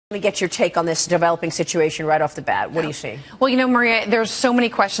Let me get your take on this developing situation right off the bat. What do you see? Well, Maria, there's so many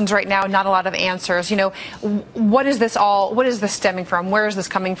questions right now, not a lot of answers. What is this stemming from? Where is this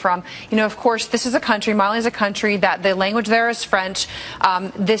coming from? Of course, this is a country, Mali is a country that the language there is French.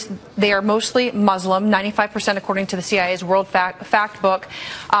 They are mostly Muslim, 95% according to the CIA's World Fact Book.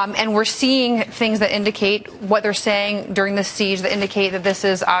 And we're seeing things that indicate what they're saying during the siege that indicate that this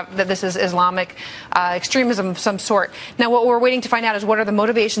is Islamic extremism of some sort. Now, what we're waiting to find out is what are the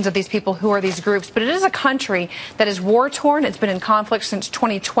motivations of these people, who are these groups. But it is a country that is war-torn. It's been in conflict since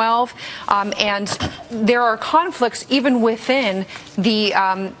 2012, and there are conflicts even within the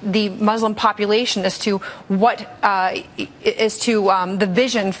Muslim population as to what the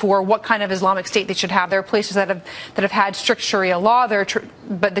vision for what kind of Islamic state they should have. There are places that have had strict Sharia law,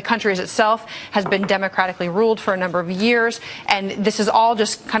 but the country as itself has been democratically ruled for a number of years, and this is all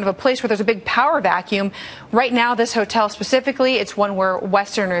just kind of a place where there's a big power vacuum. Right now, this hotel specifically, it's one where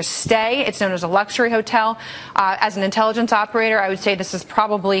Westerners stay. It's known as a luxury hotel. As an intelligence operator, I would say this is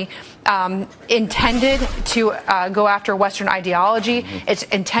probably intended to go after Western ideology. It's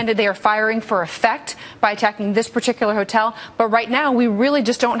intended, they are firing for effect by attacking this particular hotel. But right now, we really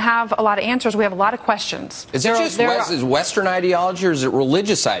just don't have a lot of answers. We have a lot of questions. Is it just Western ideology, or is it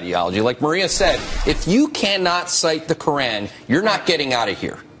religious ideology? Like Maria said, if you cannot cite the Quran, you're not getting out of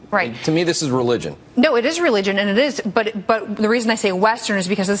here. Right. To me, this is religion. No, it is religion, and it is. But the reason I say Western is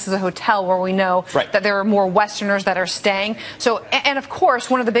because this is a hotel where we know that there are more Westerners that are staying. So, and of course,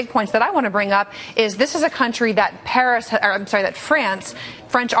 one of the big points that I want to bring up is this is a country that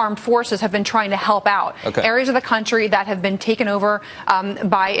French armed forces have been trying to help out. Areas of the country that have been taken over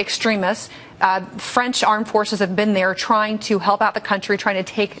by extremists. French armed forces have been there trying to help out the country, trying to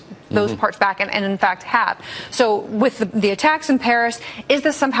take those parts back, and in fact have. So with the attacks in Paris, is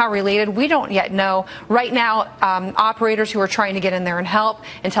this somehow related? We don't yet know. Right now, operators who are trying to get in there and help,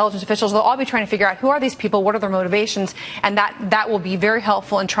 intelligence officials, they'll all be trying to figure out who are these people, what are their motivations, and that will be very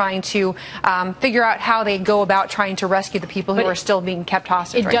helpful in trying to figure out how they go about trying to rescue the people who are still being kept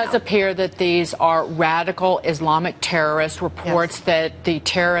hostage. It does appear that these are radical Islamic terrorist reports that the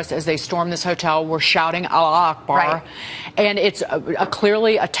terrorists, as they stormed this hotel, were shouting Allah Akbar, and it's a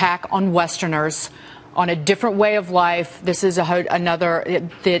clearly attack on Westerners, on a different way of life. This is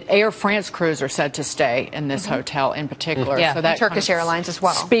the Air France crews are said to stay in this hotel in particular. So that Turkish Airlines as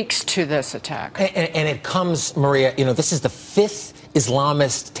well speaks to this attack. And it comes, Maria, this is the fifth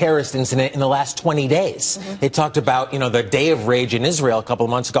Islamist terrorist incident in the last 20 days. They talked about, the day of rage in Israel a couple of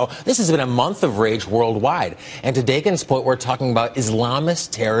months ago. This has been a month of rage worldwide. And to Dagen's point, we're talking about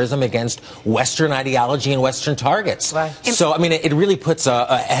Islamist terrorism against Western ideology and Western targets. So, it really puts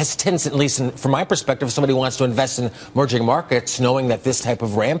a hesitance, at least from my perspective, if somebody wants to invest in emerging markets, knowing that this type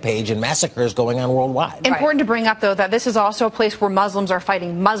of rampage and massacre is going on worldwide. Important to bring up, though, that this is also a place where Muslims are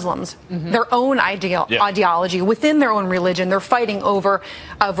fighting Muslims, their own ideology, within their own religion. They're fighting over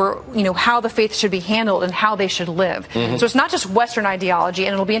how the faith should be handled and how they should live. So it's not just Western ideology,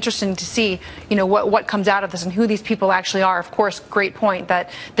 and it'll be interesting to see what comes out of this and who these people actually are. Of course, great point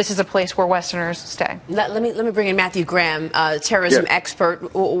that this is a place where Westerners stay. Let me bring in Matthew Graham, terrorism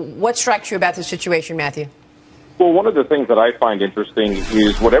expert. What strikes you about the situation, Matthew? Well, one of the things that I find interesting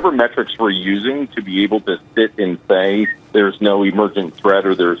is whatever metrics we're using to be able to sit and say there's no emergent threat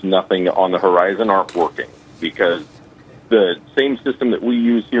or there's nothing on the horizon aren't working, because the same system that we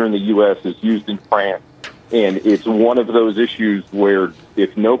use here in the U.S. is used in France, and it's one of those issues where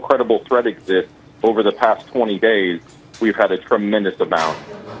if no credible threat exists, over the past 20 days, we've had a tremendous amount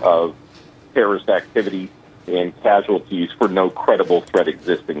of terrorist activity and casualties for no credible threat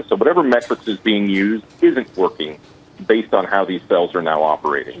existing. So whatever metrics is being used isn't working based on how these cells are now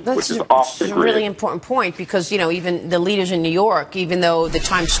operating, which is off the grid. That's a really important point, because, even the leaders in New York, even though the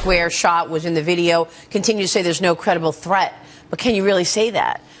Times Square shot was in the video, continue to say there's no credible threat. But can you really say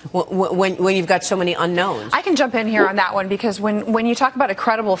that when you've got so many unknowns? I can jump in here on that one, because when you talk about a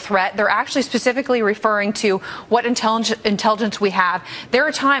credible threat, they're actually specifically referring to what intelligence we have. There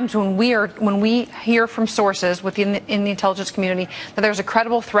are times when we hear from sources in the intelligence community that there's a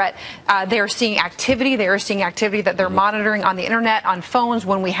credible threat. They are seeing activity. They are seeing activity that they're monitoring on the internet, on phones,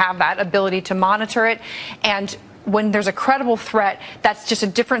 when we have that ability to monitor it. And when there's a credible threat, that's just a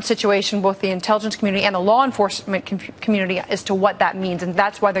different situation, both the intelligence community and the law enforcement community, as to what that means, and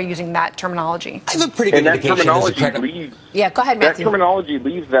that's why they're using that terminology. I have a pretty good indication. Go ahead, Matthew. That terminology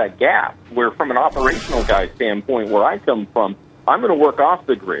leaves that gap where, from an operational guy standpoint, where I come from, I'm going to work off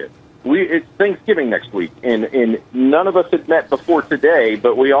the grid. It's Thanksgiving next week, and none of us had met before today,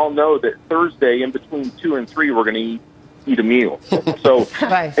 but we all know that Thursday, in between 2 and 3, we're going to eat a meal. So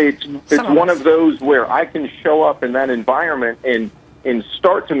it's one of those where I can show up in that environment and and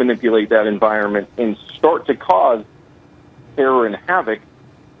start to manipulate that environment and start to cause terror and havoc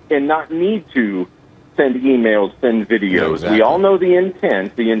and not need to send emails, send videos. Yeah, exactly. We all know the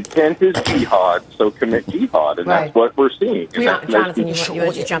intent. The intent is jihad, so commit jihad, and that's what we're seeing. Jonathan, you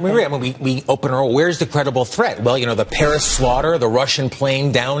want to jump in? I mean, we open our, where's the credible threat? Well, the Paris slaughter, the Russian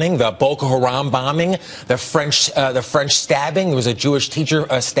plane downing, the Boko Haram bombing, the French stabbing. There was a Jewish teacher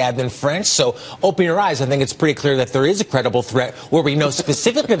stabbed in France. So open your eyes. I think it's pretty clear that there is a credible threat. Where we know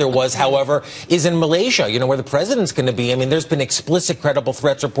specifically there was, however, is in Malaysia, where the president's going to be. I mean, there's been explicit credible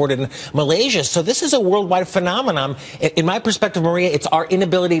threats reported in Malaysia. So this is a worldwide phenomenon. In my perspective, Maria, it's our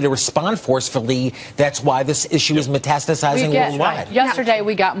inability to respond forcefully. That's why this issue is metastasizing worldwide. Yesterday,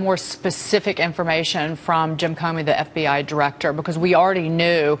 we got more specific information from Jim Comey, the FBI director, because we already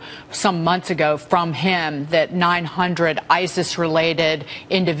knew some months ago from him that 900 ISIS-related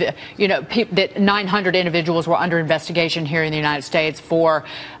that 900 individuals were under investigation here in the United States for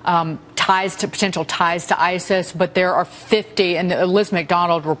potential ties to ISIS, but there are 50, and Liz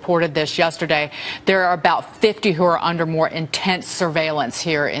McDonald reported this yesterday, there are about 50 who are under more intense surveillance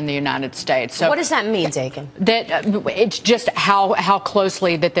here in the United States. So what does that mean, Dagen? That it's just how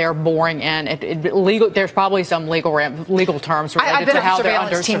closely that they're boring in. There's probably some legal terms related I've been to how on they're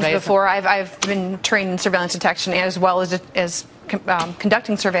under surveillance teams surveillance. before. I've been trained in surveillance detection as well as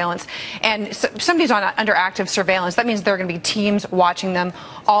conducting surveillance, and so somebody's under active surveillance. That means there are going to be teams watching them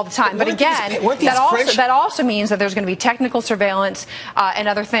all the time. But again, that also means that there's going to be technical surveillance and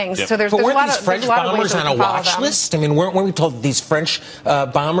other things. Yep. So there's a lot of French bombers on a watch list. I mean, weren't we told that these French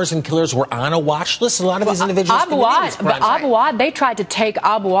bombers and killers were on a watch list? A lot of these individuals. Abu Awad, they tried to take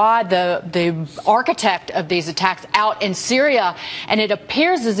Abu Awad, the architect of these attacks, out in Syria, and it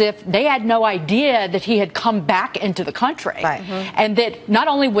appears as if they had no idea that he had come back into the country. Right. And that not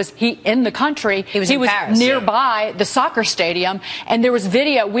only was he in the country, he was Paris, nearby the soccer stadium, and there was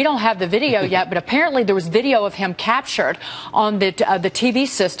video. We don't have the video yet, but apparently there was video of him captured on the TV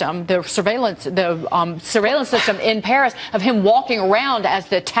system, the surveillance system in Paris, of him walking around as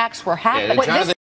the attacks were happening. Yeah,